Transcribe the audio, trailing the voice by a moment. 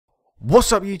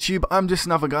What's up YouTube, I'm just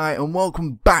another guy and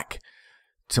welcome back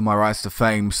to my rise to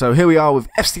fame. So here we are with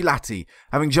FC Lati,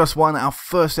 having just won our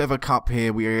first ever cup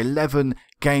here. We are 11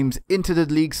 games into the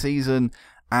league season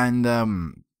and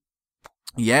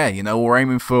yeah, you know, we're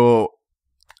aiming for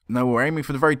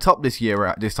the very top this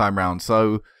year this time round.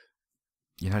 So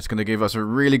you know, it's going to give us a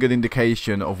really good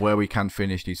indication of where we can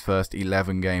finish these first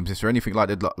 11 games. If there anything like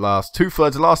the last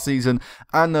two-thirds of last season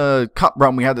and the cup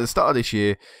run we had at the start of this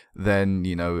year, then,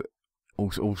 you know,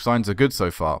 all signs are good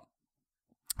so far.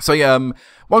 So yeah,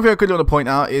 one thing I could want to point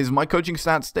out is my coaching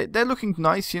stats. They're looking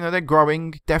nice. You know, they're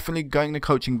growing. Definitely going the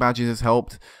coaching badges has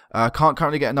helped. Can't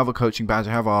currently get another coaching badge.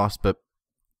 I have asked, but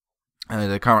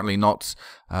they're currently not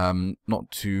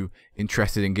too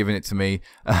interested in giving it to me.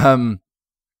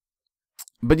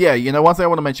 But yeah, you know, one thing I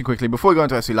want to mention quickly before we go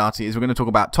into FC Lati is we're going to talk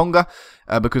about Tonga,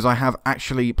 because I have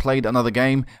actually played another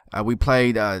game. We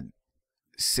played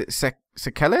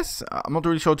Seychelles. I'm not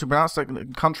really sure to pronounce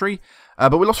that country,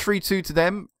 but we lost 3-2 to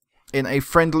them in a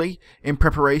friendly in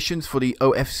preparations for the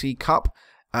OFC Cup.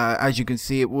 As you can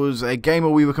see, it was a game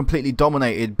where we were completely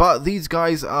dominated, but these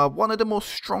guys are one of the more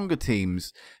stronger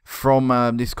teams from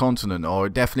this continent, or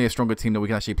definitely a stronger team that we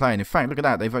can actually play. And in fact, look at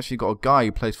that, they've actually got a guy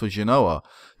who plays for Genoa.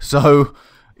 So,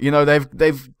 you know,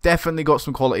 they've definitely got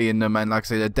some quality in them, and like I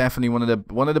say, they're definitely one of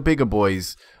the bigger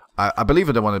boys. I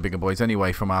believe they're one of the bigger boys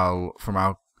anyway from our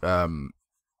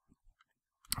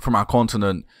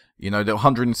continent. You know, the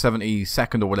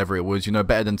 172nd or whatever it was, you know,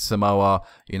 better than Samoa,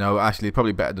 you know, actually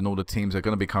probably better than all the teams that are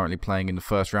going to be currently playing in the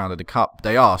first round of the Cup.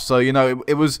 They are. So, you know,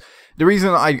 it was, the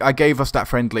reason I gave us that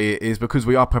friendly is because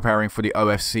we are preparing for the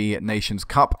OFC Nations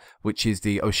Cup, which is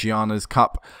the Oceanias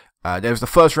Cup. There's the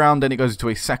first round, then it goes into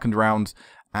a second round,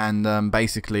 and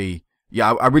basically,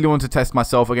 yeah, I really want to test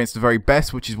myself against the very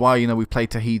best, which is why, you know, we've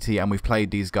played Tahiti and we've played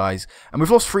these guys. And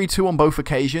we've lost 3-2 on both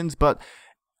occasions, but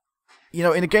you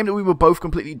know, in a game that we were both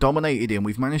completely dominated in,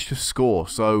 we've managed to score.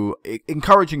 So,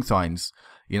 encouraging signs.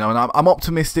 You know, and I'm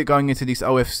optimistic going into this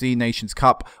OFC Nations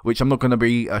Cup, which I'm not going to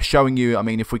be showing you. I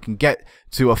mean, if we can get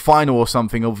to a final or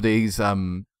something of these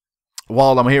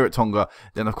while I'm here at Tonga,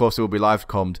 then of course it will be live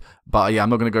commed. But yeah, I'm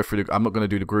not going to go through I'm not going to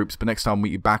do the groups. But next time I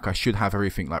meet you back, I should have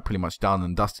everything like pretty much done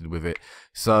and dusted with it.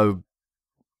 So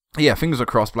yeah, fingers are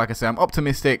crossed. But like I say, I'm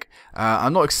optimistic.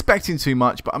 I'm not expecting too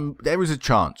much, but there is a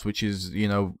chance, which is, you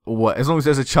know, as long as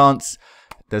there's a chance,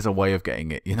 there's a way of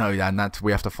getting it, you know, and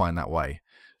we have to find that way.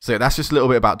 So yeah, that's just a little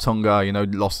bit about Tonga. You know,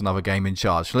 lost another game in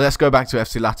charge. So let's go back to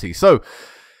FC Lati. So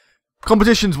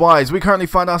competitions-wise, we currently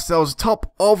find ourselves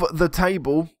top of the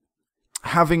table,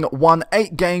 having won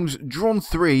 8 games, drawn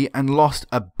 3, and lost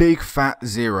a big fat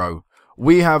 0.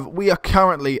 We are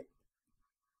currently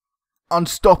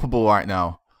unstoppable right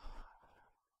now.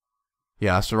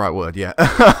 Yeah, that's the right word, yeah.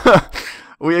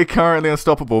 We are currently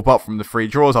unstoppable, apart from the 3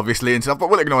 draws, obviously, and stuff,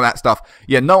 but we'll ignore that stuff.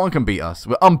 Yeah, no one can beat us.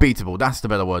 We're unbeatable. That's the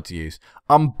better word to use.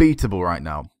 Unbeatable right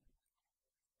now.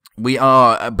 We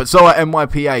are, but so are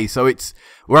NYPA, so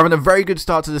we're having a very good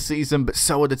start to the season, but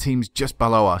so are the teams just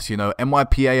below us, you know.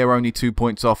 NYPA are only 2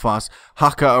 points off us,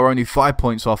 Haka are only 5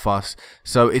 points off us,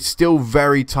 so it's still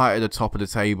very tight at the top of the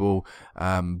table,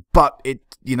 but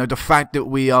you know, the fact that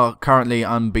we are currently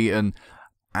unbeaten,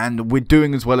 and we're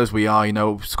doing as well as we are, you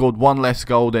know, scored 1 less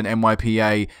goal than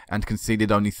NYPA and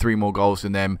conceded only 3 more goals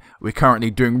than them. We're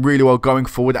currently doing really well going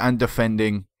forward and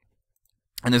defending.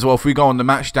 And as well, if we go on the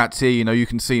match stats here, you know, you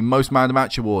can see most man of the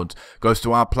match awards goes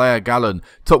to our player, Gallon.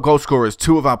 Top goal scorers,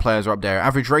 2 of our players are up there.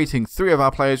 Average rating, 3 of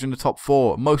our players are in the top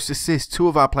 4. Most assists, 2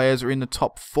 of our players are in the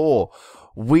top 4.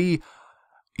 You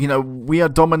know, we are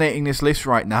dominating this list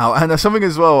right now. And something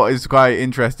as well is quite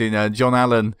interesting. John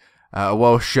Allen, a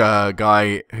Welsh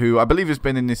guy who I believe has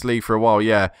been in this league for a while.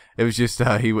 Yeah, it was just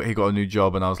he got a new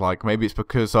job, and I was like, maybe it's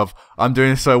because of I'm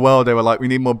doing so well. They were like, we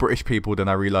need more British people. Then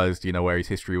I realised, you know, where his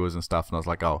history was and stuff, and I was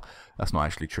like, oh, that's not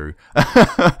actually true.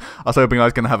 I was hoping I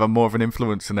was going to have more of an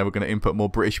influence, and they were going to input more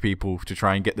British people to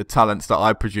try and get the talents that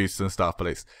I produce and stuff. But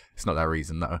it's not that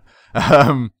reason though.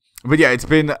 But yeah, it's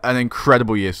been an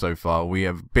incredible year so far. We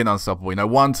have been unstoppable. You know,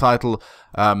 1 title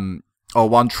or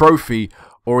 1 trophy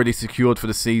already secured for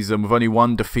the season, with only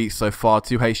 1 defeat so far,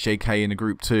 2 HJK in the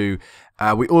Group 2.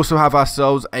 We also have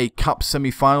ourselves a Cup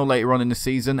semi-final later on in the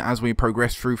season as we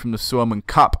progress through from the Suaman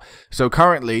Cup. So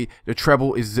currently, the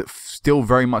treble is still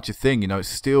very much a thing, you know, it's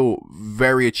still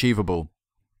very achievable.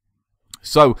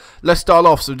 So, let's start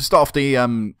off. So, to start off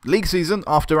the league season,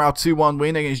 after our 2-1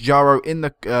 win against Jaro in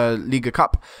the Liga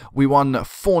Cup, we won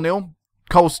 4-0.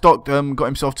 Cole Stock got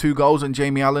himself 2 goals, and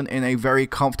Jamie Allen in a very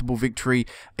comfortable victory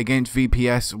against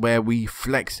VPS, where we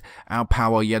flexed our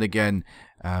power yet again.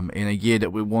 in a year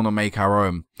that we want to make our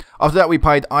own. After that, we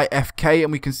played IFK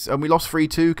and we lost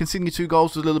 3-2. Conceding 2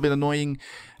 goals was a little bit annoying.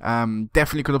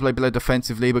 Definitely could have played better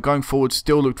defensively, but going forward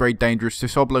still looked very dangerous.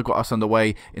 Sobler got us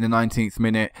underway in the 19th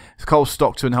minute. Cole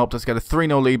Stockton helped us get a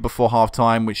 3-0 lead before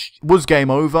half-time, which was game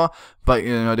over, but you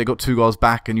know they got 2 goals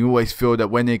back, and you always feel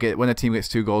that when a team gets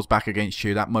 2 goals back against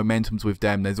you, that momentum's with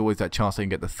them. There's always that chance they can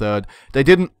get the third. They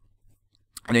didn't.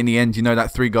 And in the end, you know,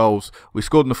 that 3 goals we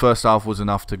scored in the first half was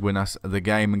enough to win us the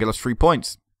game and get us 3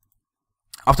 points.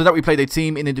 After that, we played a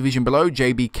team in the division below,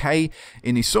 JBK,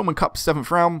 in the Sulman Cup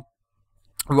 7th round.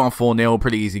 We won 4-0,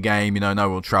 pretty easy game, you know, no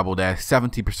real trouble there.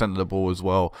 70% of the ball as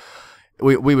well.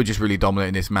 We were just really dominant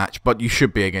in this match, but you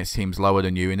should be against teams lower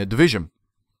than you in the division.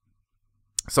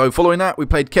 So following that, we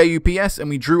played KUPS and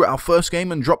we drew our first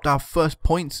game and dropped our first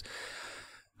points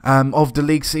of the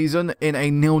league season in a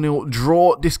 0-0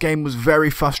 draw. This game was very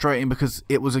frustrating because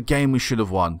it was a game we should have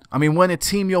won. I mean, when a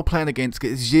team you're playing against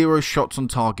gets 0 shots on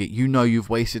target, you know you've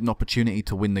wasted an opportunity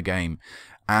to win the game.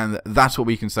 And that's what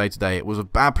we can say today. It was a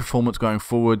bad performance going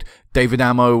forward. David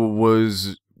Amo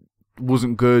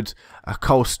wasn't good.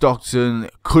 Cole Stockton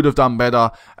could have done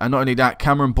better, and not only that,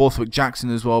 Cameron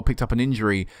Borthwick-Jackson as well picked up an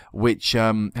injury which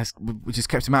has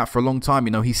kept him out for a long time.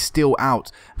 You know, he's still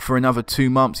out for another 2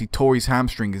 months. He tore his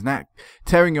hamstring. Isn't that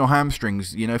tearing your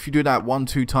hamstrings? You know, if you do that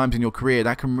 1-2 times in your career,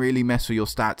 that can really mess with your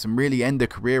stats and really end a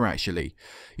career. Actually,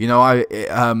 you know,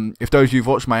 if those of you've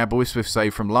watched my Aberystwyth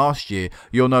save from last year,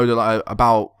 you'll know that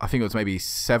about, I think it was maybe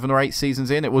 7 or 8 seasons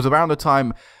in. It was around the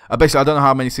time. Basically, I don't know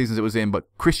how many seasons it was in, but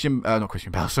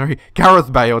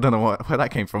Gareth Bale, I don't know where that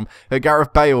came from.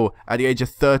 Gareth Bale, at the age of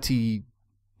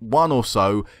 31 or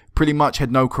so, pretty much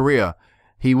had no career.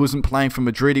 He wasn't playing for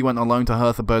Madrid. He went on loan to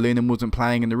Hertha Berlin and wasn't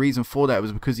playing. And the reason for that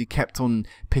was because he kept on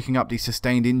picking up these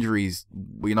sustained injuries,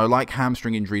 you know, like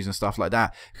hamstring injuries and stuff like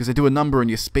that, because they do a number on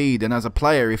your speed. And as a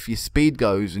player, if your speed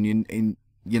goes and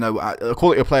you know, a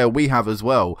quality of player we have as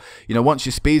well, you know, once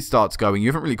your speed starts going, you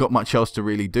haven't really got much else to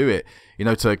really do it, you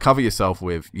know, to cover yourself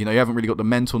with. You know, you haven't really got the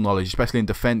mental knowledge, especially in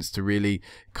defense, to really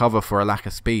cover for a lack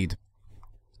of speed.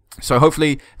 So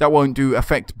hopefully that won't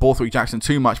affect Borthwick-Jackson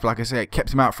too much, but like I say, it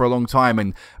kept him out for a long time,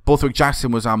 and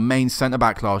Borthwick-Jackson was our main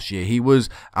centre-back last year. He was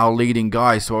our leading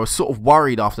guy, so I was sort of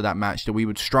worried after that match that we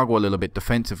would struggle a little bit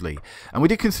defensively. And we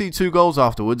did concede 2 goals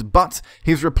afterwards, but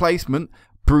his replacement,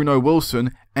 Bruno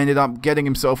Wilson, ended up getting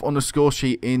himself on the score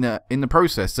sheet in the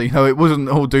process. So, you know, it wasn't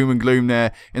all doom and gloom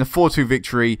there. In a 4-2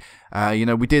 victory, you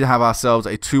know, we did have ourselves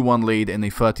a 2-1 lead in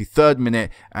the 33rd minute,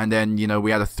 and then, you know,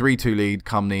 we had a 3-2 lead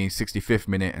come the 65th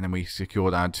minute, and then we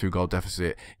secured our 2-goal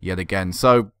deficit yet again.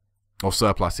 So, or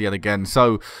surplus yet again.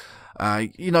 So,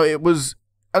 you know, it was,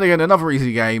 and again, another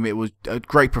easy game. It was a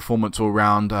great performance all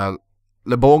round.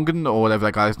 LeBorgen, or whatever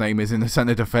that guy's name is, in the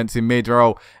centre defence in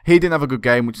mid-roll, he didn't have a good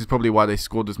game, which is probably why they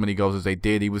scored as many goals as they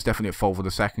did. He was definitely at fault for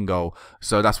the second goal,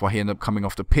 so that's why he ended up coming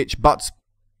off the pitch. But,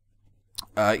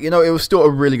 you know, it was still a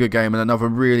really good game and another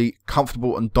really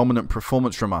comfortable and dominant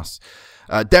performance from us.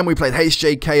 Then we played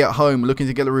HJK at home, looking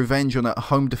to get a revenge on a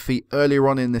home defeat earlier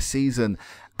on in the season.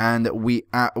 And we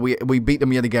beat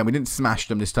them yet again. We didn't smash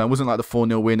them this time. It wasn't like the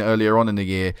 4-0 win earlier on in the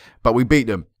year, but we beat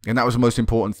them, and that was the most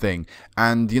important thing.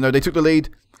 And, you know, they took the lead,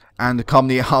 and come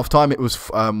near half-time, it was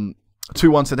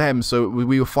 2-1 to them, so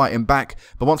we were fighting back.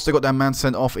 But once they got their man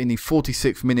sent off in the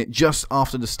 46th minute, just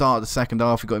after the start of the second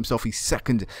half, he got himself his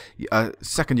second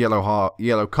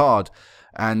yellow card.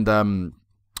 And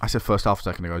I said first half a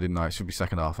second ago, didn't I? It should be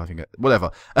second half, I think. Whatever.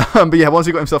 But yeah, once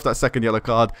he got himself that second yellow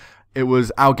card, it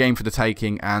was our game for the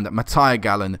taking, and Matija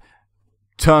Gallen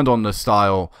turned on the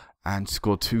style and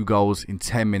scored 2 goals in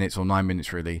 10 minutes, or 9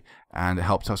 minutes really, and it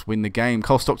helped us win the game.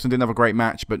 Cole Stockton didn't have a great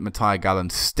match, but Matija Gallen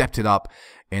stepped it up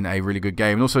in a really good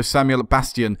game. And also Samuel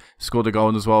Bastian scored a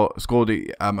goal as well. I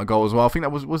think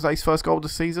that was that his first goal of the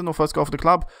season, or first goal for the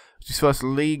club. It was his first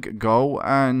league goal,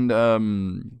 and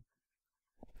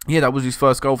yeah, that was his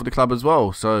first goal for the club as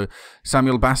well. So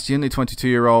Samuel Bastian, the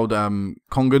 22-year-old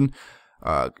Congan.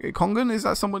 Congan, is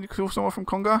that someone from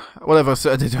Conga? Whatever.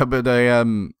 So, but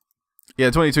yeah,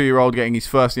 22-year-old getting his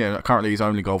first, you know, currently his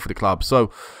only goal for the club. So,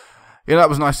 yeah, that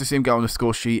was nice to see him get on the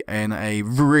score sheet in a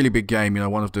really big game. You know,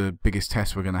 one of the biggest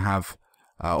tests we're going to have,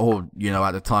 or, you know,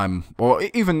 at the time, or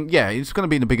even, yeah, it's going to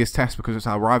be the biggest test because it's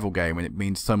our rival game and it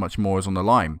means so much more is on the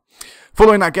line.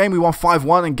 Following that game, we won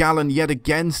 5-1, and Gallen yet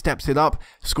again steps it up,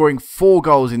 scoring 4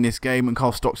 goals in this game, and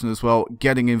Cole Stockton as well,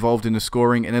 getting involved in the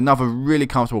scoring in another really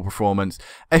comfortable performance.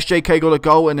 SJK got a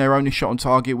goal and their only shot on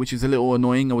target, which is a little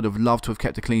annoying. I would have loved to have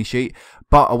kept a clean sheet,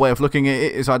 but a way of looking at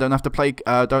it is I don't have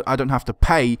to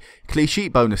pay clean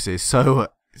sheet bonuses, so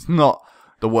it's not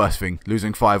the worst thing,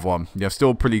 losing 5-1. Yeah,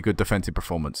 still pretty good defensive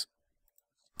performance.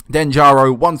 Then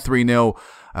Jaro won 3-0.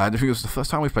 I think it was the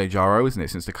first time we played Jaro, isn't it,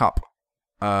 since the Cup?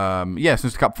 Yeah,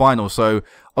 since the Cup final. So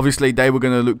obviously they were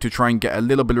going to look to try and get a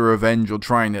little bit of revenge or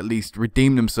try and at least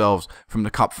redeem themselves from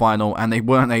the Cup final, and they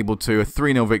weren't able to. A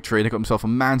 3-0 victory. They got themselves a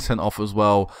man sent off as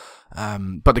well.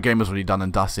 But the game was already done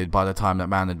and dusted by the time that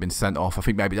man had been sent off. I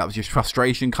think maybe that was just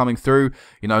frustration coming through.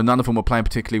 You know, none of them were playing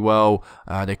particularly well.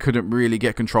 They couldn't really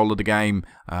get control of the game.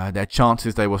 Their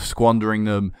chances, they were squandering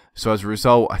them. So as a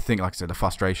result, I think, like I said, the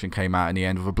frustration came out in the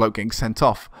end with a bloke getting sent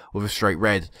off with a straight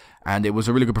red. And it was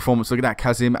a really good performance. Look at that,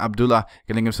 Kazim Abdullah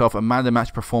getting himself a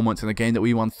man-of-the-match performance in a game that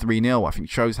we won 3-0. I think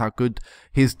shows how good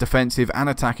his defensive and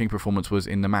attacking performance was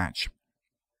in the match.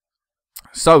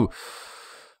 So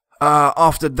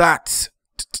after that,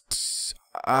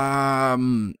 where are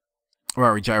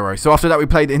we, Jaro? So after that, we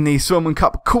played in the Suwon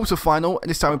Cup quarter-final.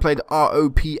 This time we played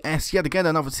ROPS. Yet again,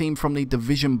 another team from the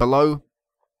division below.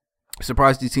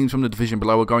 Surprised these teams from the division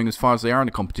below are going as far as they are in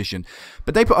the competition.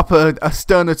 But they put up a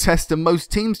sterner test than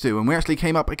most teams do. And we actually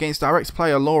came up against our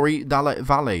ex-player, Laurie Dalet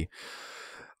Valley.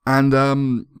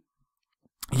 And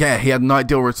yeah, he had an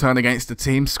ideal return against the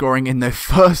team, scoring in their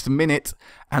first minute.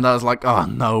 And I was like, oh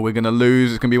no, we're going to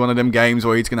lose. It's going to be one of them games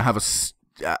where he's going to have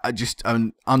just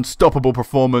an unstoppable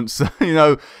performance. You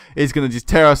know, he's going to just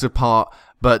tear us apart.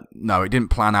 But no, it didn't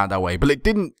plan out that way. But it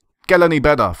didn't get any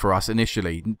better for us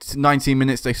initially. 19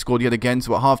 minutes, they scored yet again.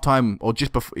 So at halftime, or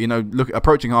just before, you know,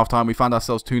 approaching halftime, we found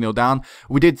ourselves 2-0 down.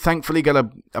 We did thankfully get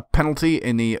a penalty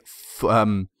in the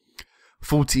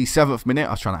 47th minute.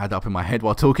 I was trying to add up in my head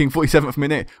while talking. 47th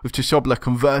minute with Chishobla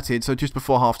converted, so just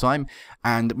before halftime,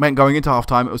 and meant going into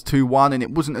halftime it was 2-1, and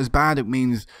it wasn't as bad. It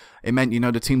meant, you know,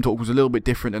 the team talk was a little bit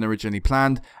different than originally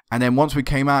planned. And then once we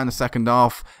came out in the second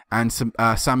half and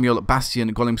Samuel Bastian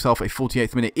got himself a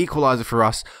 48th minute equaliser for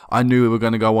us, I knew we were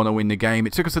going to go on and win the game.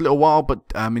 It took us a little while, but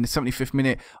in the 75th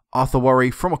minute, Arthur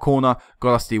Worry from a corner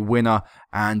got us the winner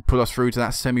and put us through to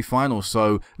that semi-final.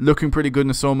 So looking pretty good in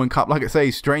the Suwon Cup. Like I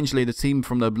say, strangely, the team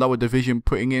from the lower division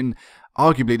putting in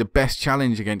arguably the best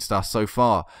challenge against us so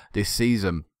far this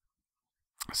season.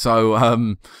 So,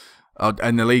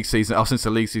 and the league season, since the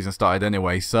league season started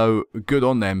anyway, so good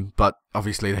on them. But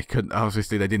obviously they couldn't.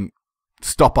 Obviously they didn't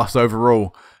stop us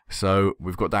overall. So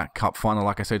we've got that cup final,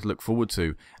 like I said, to look forward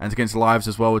to. And it's against Lives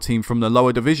as well, a team from the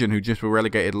lower division who just were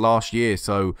relegated last year.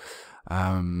 So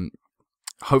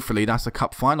hopefully that's a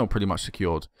cup final pretty much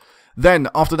secured. Then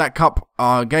after that cup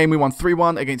game, we won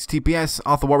 3-1 against TPS.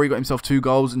 Arthur Worry got himself 2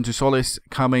 goals, and Solis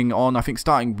coming on, I think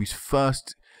starting his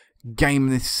first game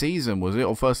this season, was it,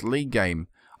 or first league game?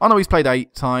 Oh no, he's played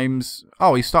 8 times.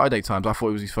 Oh, he started 8 times. I thought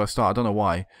it was his first start. I don't know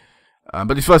why.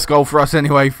 But his first goal for us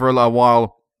anyway for a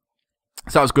while.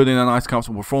 So that was good in a nice,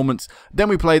 comfortable performance. Then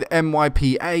we played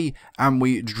MYPA and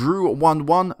we drew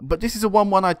 1-1. But this is a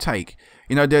 1-1 I'd take.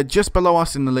 You know, they're just below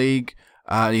us in the league.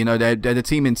 You know, they're the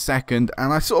team in second,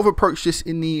 and I sort of approached this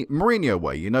in the Mourinho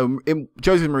way. You know,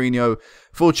 Jose Mourinho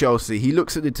for Chelsea, he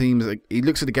looks at the teams, he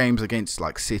looks at the games against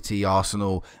like City,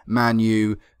 Arsenal, Man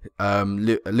U,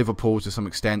 Liverpool to some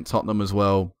extent, Tottenham as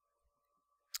well,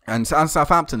 and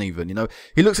Southampton even. You know,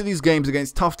 he looks at these games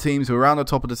against tough teams who are around the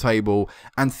top of the table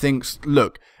and thinks,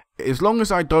 look, as long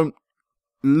as I don't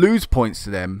lose points to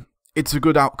them, it's a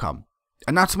good outcome.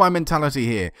 And that's my mentality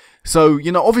here. So,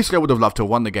 you know, obviously I would have loved to have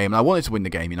won the game, and I wanted to win the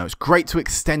game. You know, it's great to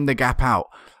extend the gap out.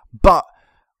 But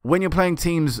when you're playing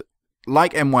teams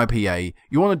like MYPA,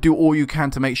 you want to do all you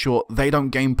can to make sure they don't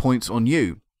gain points on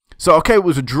you. So, okay, it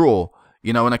was a draw,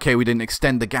 you know, and okay, we didn't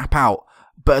extend the gap out,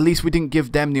 but at least we didn't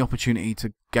give them the opportunity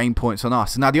to gain points on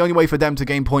us. Now, the only way for them to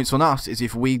gain points on us is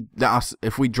if we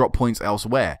drop points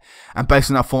elsewhere. And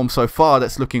based on our form so far,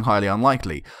 that's looking highly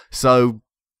unlikely. So,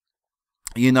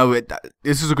 you know,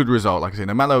 this is a good result. Like I said,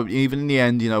 no matter, even in the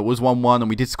end, you know, it was 1-1 and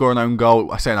we did score an own goal.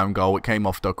 I say an own goal. It came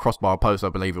off the crossbar post, I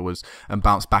believe it was, and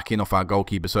bounced back in off our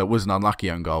goalkeeper. So it was an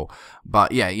unlucky own goal.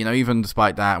 But yeah, you know, even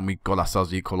despite that, and we got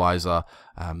ourselves the equaliser,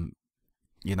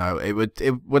 you know,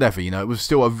 whatever, you know, it was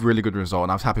still a really good result,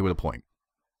 and I was happy with a point.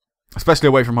 Especially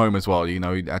away from home as well, you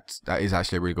know, that is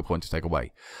actually a really good point to take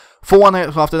away.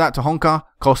 4-1 after that to Honka.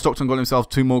 Cole Stockton got himself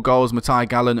 2 more goals. Matai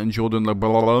Gallen and Jordan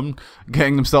LeBlanc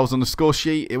getting themselves on the score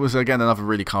sheet. It was, again, another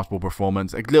really comfortable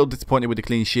performance. A little disappointed with the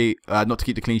clean sheet. Not to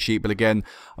keep the clean sheet, but again,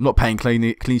 I'm not paying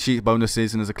clean sheet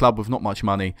bonuses, and as a club with not much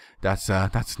money, that's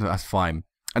fine.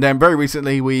 And then very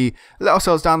recently, we let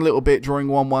ourselves down a little bit, drawing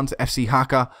 1-1 to FC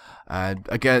Haka.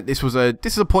 Again, this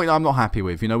is a point I'm not happy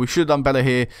with. You know, we should have done better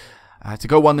here. To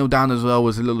go 1-0 down as well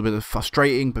was a little bit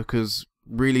frustrating, because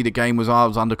really the game was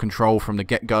ours under control from the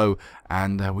get-go,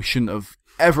 and we shouldn't have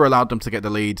ever allowed them to get the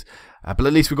lead. But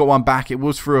at least we got one back. It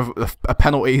was through a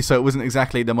penalty, so it wasn't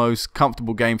exactly the most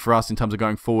comfortable game for us in terms of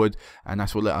going forward, and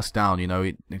that's what let us down. You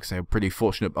know, it's a pretty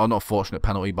fortunate, or not fortunate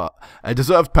penalty, but a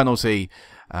deserved penalty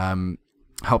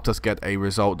helped us get a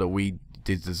result that we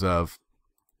did deserve.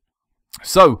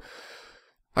 So,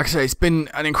 like I say, it's been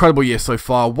an incredible year so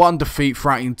far. One defeat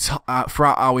throughout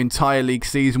our entire league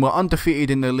season. We're undefeated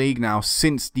in the league now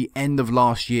since the end of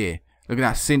last year. Look at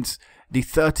that, since the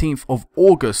 13th of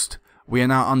August. We are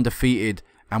now undefeated,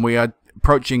 and we are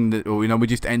approaching we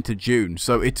just entered June.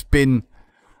 So it's been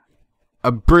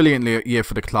a brilliant year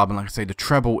for the club, and like I say, the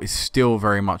treble is still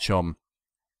very much on.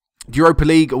 The Europa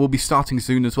League will be starting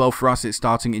soon as well for us. It's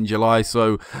starting in July,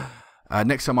 so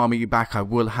next time I'll meet you back, I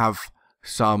will have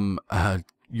some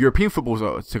European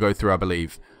football to go through, I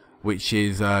believe, which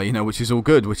is which is all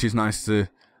good, which is nice to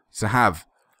have.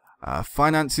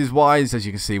 Finances wise, as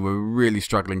you can see, we're really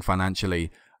struggling financially.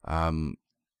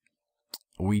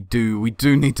 We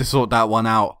do need to sort that one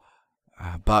out,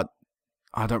 but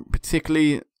I don't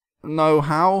particularly know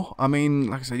how. I mean,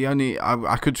 like I said,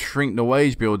 I could shrink the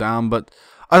wage bill down, but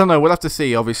I don't know. We'll have to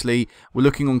see. Obviously, we're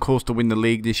looking on course to win the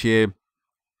league this year,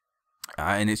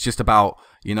 and it's just about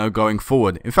going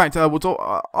forward. In fact,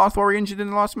 was Arthur injured in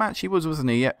the last match? He wasn't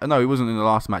he? Yeah. No, he wasn't in the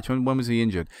last match. When was he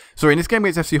injured? Sorry, in this game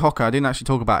against FC Hocker, I didn't actually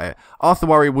talk about it. Arthur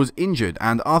Worry was injured,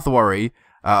 and Arthur Worry,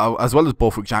 as well as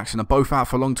Borthwick Jackson, are both out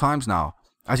for long times now.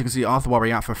 As you can see, Arthur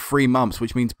Worry out for 3 months,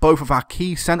 which means both of our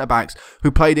key centre-backs,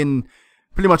 who played in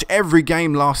pretty much every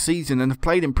game last season and have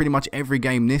played in pretty much every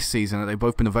game this season that they've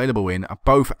both been available in, are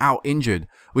both out injured,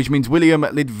 which means William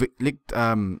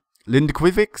Lindqvist,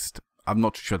 I'm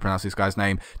not sure how to pronounce this guy's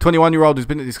name, 21-year-old who's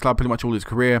been at this club pretty much all his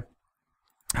career,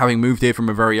 having moved here from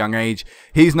a very young age.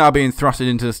 He's now being thrusted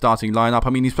into the starting lineup. I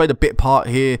mean, he's played a bit part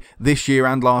here this year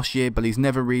and last year, but he's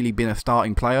never really been a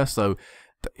starting player, so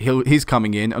he's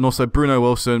coming in. And also Bruno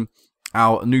Wilson,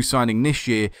 our new signing this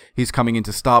year, he's coming in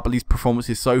to start, but these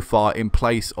performances so far in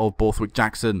place of Borthwick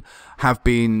Jackson have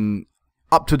been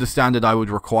up to the standard I would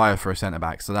require for a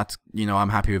centre-back. So that's, I'm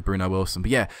happy with Bruno Wilson.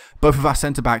 But yeah, both of our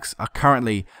centre-backs are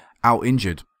currently out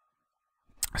injured.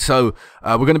 So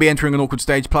we're going to be entering an awkward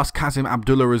stage, plus Kazim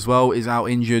Abdullah as well is out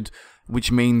injured,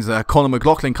 which means Conor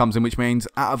McLaughlin comes in, which means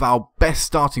out of our best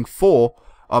starting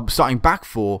back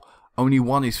four, only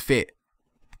one is fit.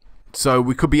 So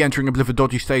we could be entering a bit of a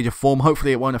dodgy stage of form.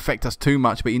 Hopefully it won't affect us too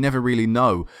much, but you never really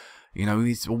know.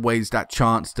 There's always that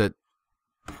chance that,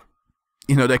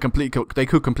 they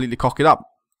could completely cock it up.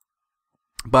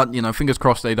 But, fingers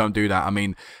crossed they don't do that. I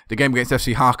mean, the game against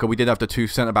FC Harker, we did have the two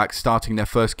centre-backs starting their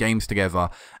first games together,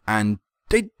 and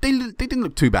they didn't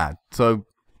look too bad. So,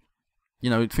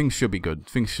 things should be good.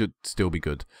 Things should still be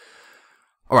good.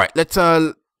 All right, let's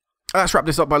wrap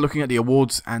this up by looking at the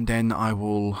awards, and then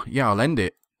I'll end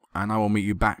it. And I will meet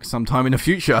you back sometime in the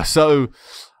future. So,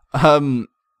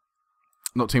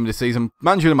 not team of the season.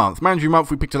 Manager of the month. Manager of the month,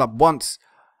 we picked it up once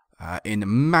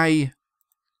in May.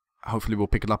 Hopefully we'll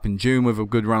pick it up in June with a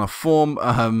good run of form.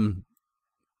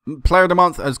 Player of the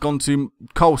month has gone to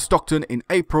Cole Stockton in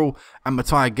April and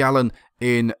Matthias Gallen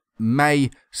in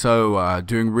May. So,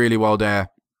 doing really well there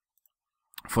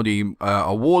for the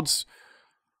awards.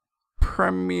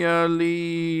 Premier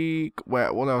League.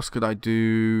 What else could I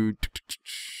do?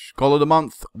 Goal of the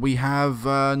month, we have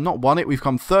not won it. We've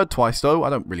come third twice though.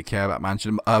 I don't really care about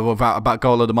about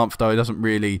goal of the month though.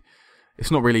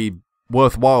 It's not really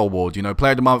worthwhile award.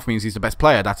 Player of the month means he's the best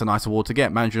player. That's a nice award to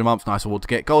get. Manager of the month, nice award to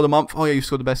get. Goal of the month, oh yeah, you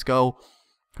scored the best goal.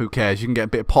 Who cares? You can get a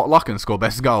bit of pot luck and score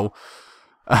best goal.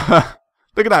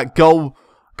 Look at that,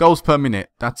 goals per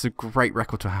minute. That's a great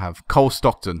record to have. Cole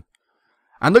Stockton,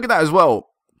 and look at that as well.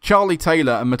 Charlie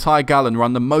Taylor and Matthias Gallen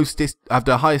run have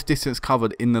the highest distance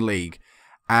covered in the league.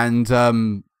 And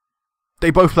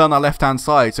they both play on our left-hand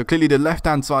side. So clearly the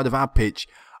left-hand side of our pitch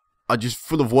are just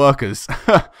full of workers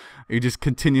who just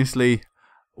continuously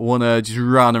want to just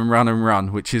run and run and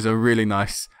run, which is a really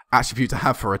nice attribute to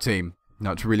have for a team.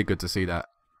 It's really good to see that.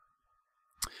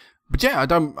 But yeah,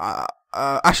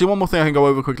 actually, one more thing I can go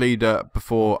over quickly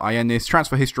before I end this.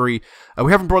 Transfer history.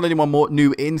 We haven't brought anyone more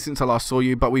new in since I last saw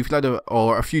you, but we've had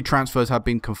a few transfers have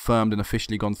been confirmed and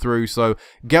officially gone through. So,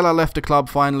 Geller left the club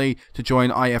finally to join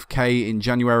IFK in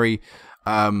January,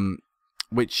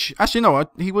 which, actually, no,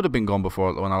 he would have been gone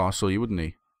before when I last saw you, wouldn't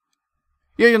he?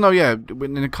 Yeah, in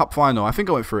the cup final. I think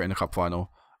I went through it in the cup final.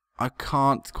 I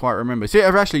can't quite remember. See,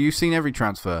 actually, you've seen every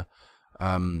transfer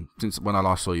since I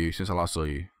last saw you.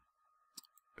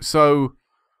 So,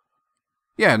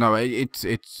 yeah, no,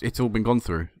 it's all been gone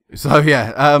through. So,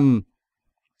 yeah,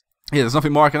 there's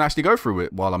nothing more I can actually go through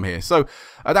it while I'm here. So,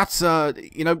 that's,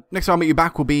 next time I meet you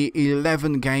back will be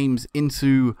 11 games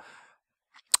into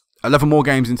 11 more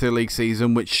games into the league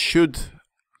season, which should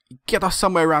get us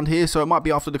somewhere around here. So it might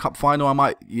be after the cup final. I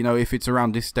might, you know, if it's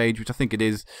around this stage, which I think it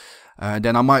is,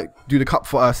 then I might do the cup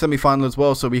semi-final as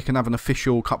well, so we can have an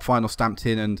official cup final stamped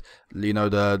in, and you know,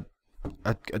 the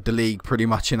league pretty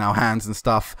much in our hands and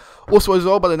stuff. Also as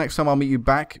well, by the next time I'll meet you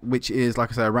back, which is,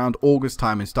 like I say, around August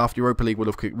time and stuff, Europa League would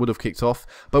have kicked off,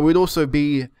 but we'd also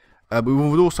be we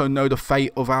would also know the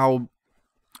fate of our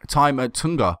time at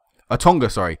Tonga,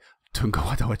 sorry. Tonga,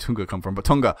 I don't know where Tonga come from, but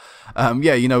Tonga.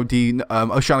 Yeah, you know, the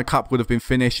Oceania Cup would have been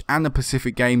finished, and the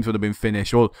Pacific Games would have been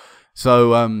finished.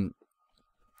 So,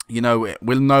 you know,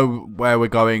 we'll know where we're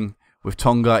going with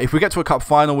Tonga. If we get to a cup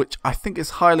final, which I think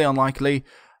is highly unlikely,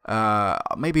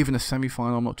 maybe even a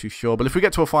semi-final, I'm not too sure. But if we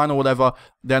get to a final, whatever,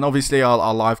 then obviously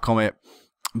I'll live comment.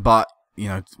 But, you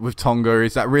know, with Tonga,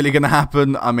 is that really going to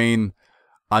happen? I mean,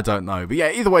 I don't know. But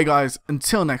yeah, either way, guys,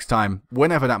 until next time,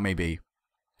 whenever that may be,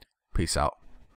 peace out.